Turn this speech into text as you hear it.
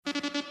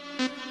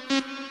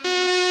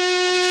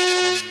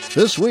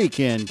This week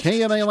in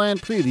KMA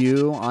Land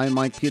Preview, I'm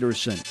Mike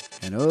Peterson.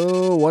 And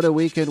oh, what a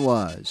week it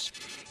was.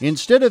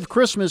 Instead of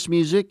Christmas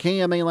music,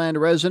 KMA Land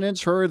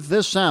residents heard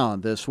this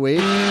sound this week.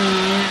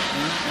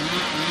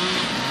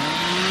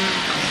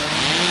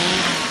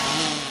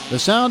 The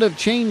sound of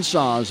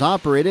chainsaws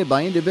operated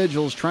by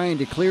individuals trying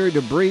to clear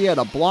debris at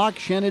a blocked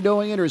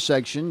Shenandoah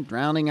intersection,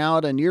 drowning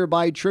out a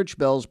nearby church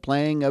bells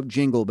playing of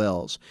Jingle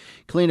Bells.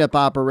 Cleanup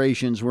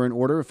operations were in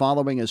order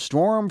following a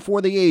storm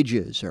for the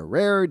ages, a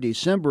rare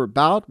December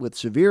bout with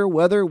severe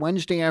weather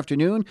Wednesday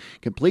afternoon,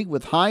 complete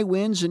with high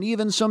winds and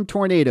even some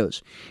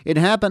tornadoes. It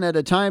happened at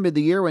a time of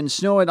the year when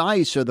snow and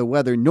ice are the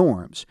weather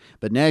norms,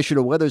 but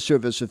National Weather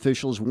Service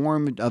officials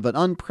warned of an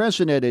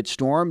unprecedented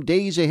storm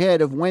days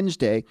ahead of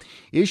Wednesday,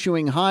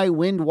 issuing high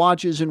wind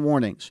watches and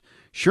warnings.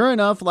 Sure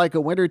enough, like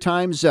a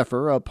wintertime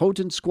zephyr, a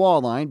potent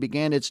squall line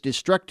began its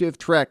destructive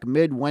trek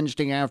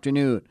mid-Wednesday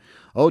afternoon.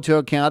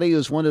 Otoe County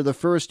is one of the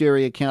first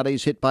area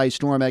counties hit by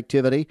storm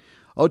activity.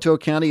 Otoe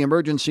County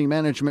Emergency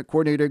Management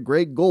Coordinator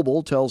Greg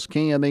Goebel tells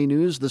KMA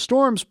News the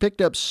storms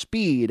picked up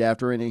speed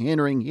after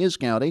entering his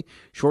county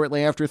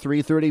shortly after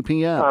 3:30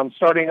 p.m.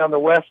 Starting on the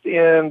west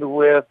end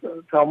with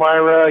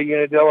Palmyra,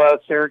 Unadilla,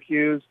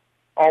 Syracuse,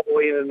 all the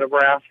way into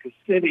Nebraska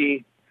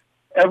City.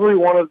 Every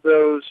one of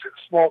those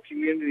small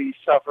communities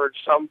suffered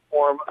some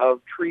form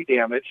of tree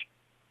damage,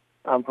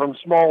 from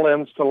small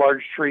limbs to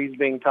large trees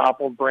being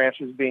toppled,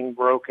 branches being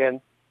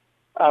broken.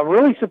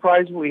 Really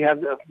surprised we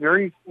had a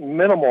very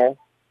minimal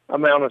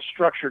amount of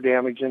structure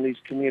damage in these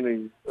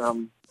communities.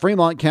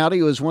 Fremont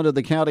County was one of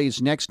the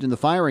counties next in the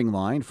firing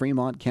line.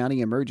 Fremont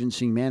County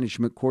Emergency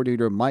Management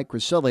Coordinator Mike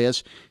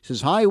Crescelius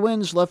says high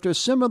winds left a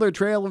similar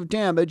trail of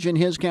damage in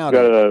his county.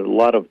 Got a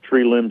lot of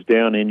tree limbs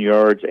down in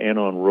yards and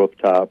on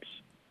rooftops.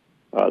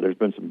 There's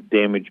been some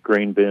damaged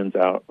grain bins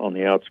out on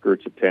the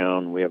outskirts of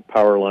town. We have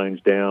power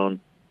lines down,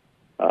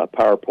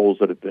 power poles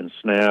that have been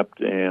snapped,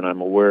 and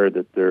I'm aware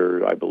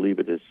that I believe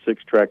it is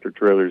 6 tractor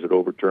trailers that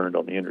overturned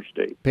on the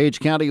interstate. Page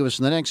County was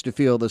the next to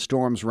feel the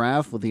storm's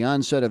wrath. With the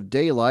onset of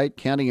daylight,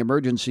 County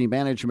Emergency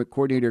Management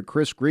Coordinator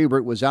Chris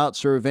Griebert was out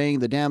surveying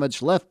the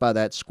damage left by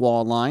that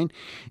squall line.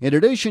 In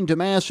addition to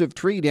massive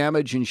tree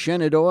damage in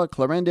Shenandoah,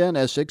 Clarinda, and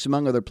Essex,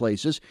 among other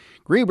places,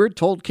 Griebert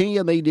told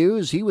KMA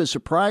News he was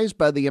surprised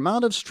by the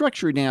amount of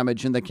structure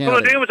damage in the county.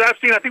 Well, the damage I've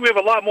seen, I think we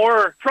have a lot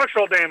more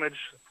structural damage.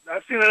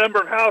 I've seen a number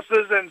of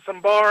houses and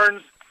some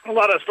barns, a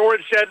lot of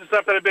storage sheds and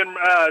stuff that have been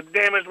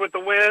damaged with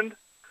the wind.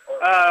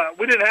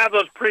 We didn't have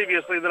those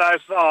previously that I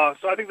saw,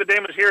 so I think the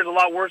damage here is a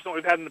lot worse than what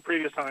we've had in the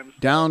previous times.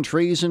 Downed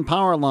trees and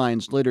power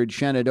lines littered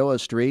Shenandoah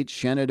streets.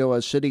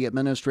 Shenandoah City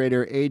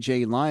Administrator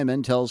A.J.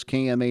 Lyman tells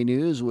KMA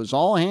News it was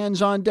all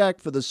hands on deck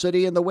for the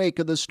city in the wake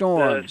of the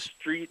storms. The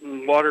street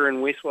and water and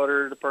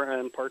wastewater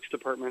department and parks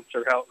departments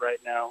are out right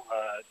now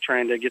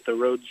trying to get the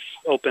roads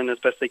open as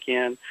best they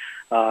can.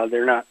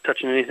 They're not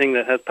touching anything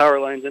that has power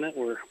lines in it.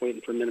 We're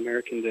waiting for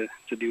Mid-American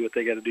to do what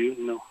they got to do.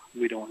 No,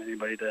 we don't want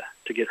anybody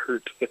to get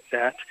hurt with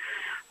that.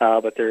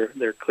 But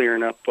they're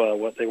clearing up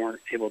what they weren't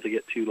able to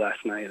get to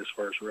last night as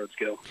far as roads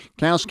go.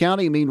 Cass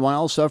County,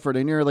 meanwhile, suffered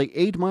a nearly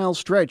 8-mile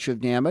stretch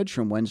of damage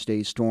from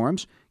Wednesday's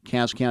storms.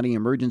 Cass County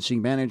Emergency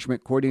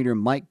Management Coordinator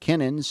Mike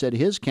Kennan said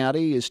his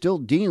county is still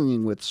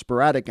dealing with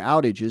sporadic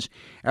outages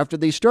after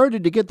they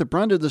started to get the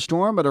brunt of the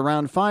storm at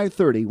around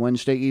 5:30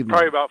 Wednesday evening.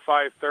 Probably about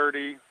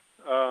 5:30,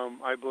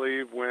 I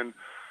believe, when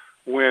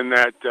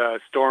that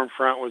storm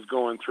front was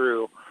going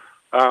through.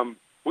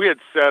 We had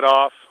set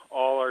off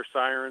all our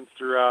sirens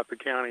throughout the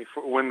county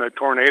when the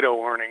tornado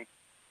warning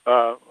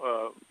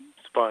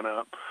spun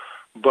up.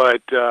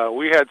 But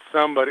we had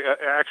somebody,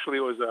 actually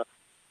it was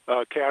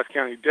a Cass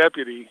County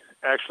deputy,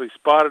 actually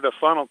spotted a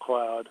funnel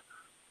cloud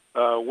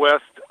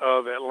west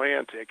of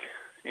Atlantic,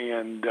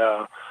 and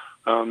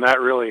that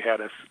really had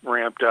us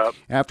ramped up.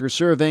 After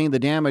surveying the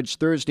damage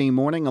Thursday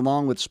morning,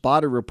 along with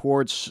spotter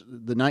reports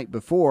the night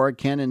before,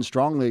 Kennan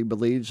strongly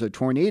believes a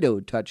tornado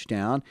touched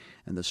down,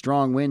 and the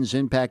strong winds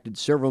impacted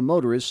several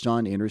motorists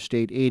on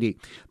Interstate 80.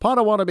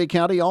 Pottawatomie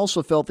County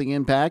also felt the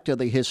impact of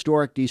the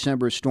historic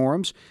December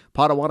storms.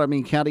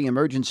 Pottawatomie County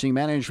Emergency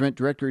Management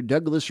Director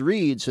Douglas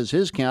Reed says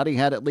his county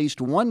had at least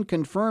one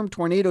confirmed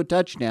tornado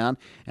touchdown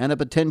and a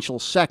potential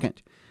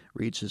second.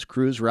 Reed says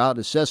crews were out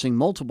assessing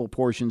multiple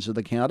portions of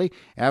the county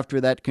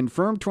after that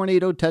confirmed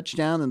tornado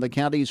touchdown in the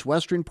county's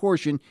western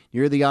portion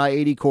near the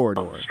I-80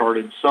 corridor.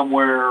 Started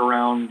somewhere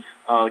around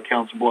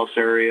Council Bluffs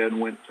area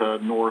and went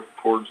north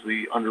towards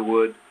the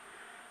Underwood,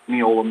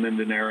 Neola,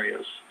 Minden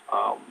areas.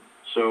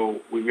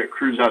 So we've got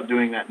crews out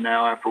doing that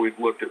now after we've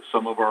looked at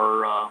some of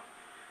our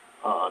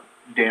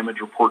damage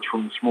reports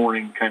from this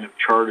morning, kind of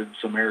charted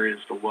some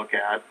areas to look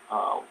at.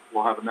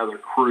 We'll have another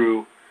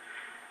crew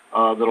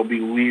that'll be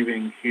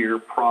leaving here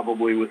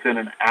probably within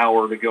an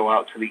hour to go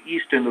out to the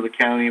east end of the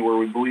county where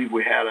we believe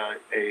we had a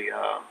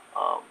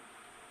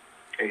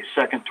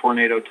second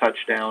tornado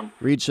touchdown.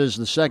 Reed says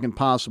the second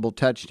possible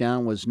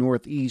touchdown was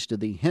northeast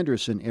of the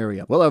Henderson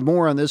area. We'll have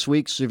more on this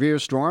week's severe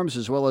storms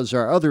as well as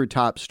our other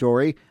top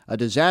story, a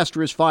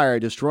disastrous fire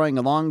destroying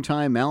a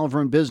longtime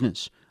Malvern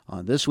business.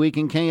 On This Week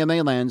in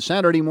KMA Land,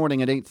 Saturday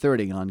morning at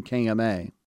 8:30 on KMA.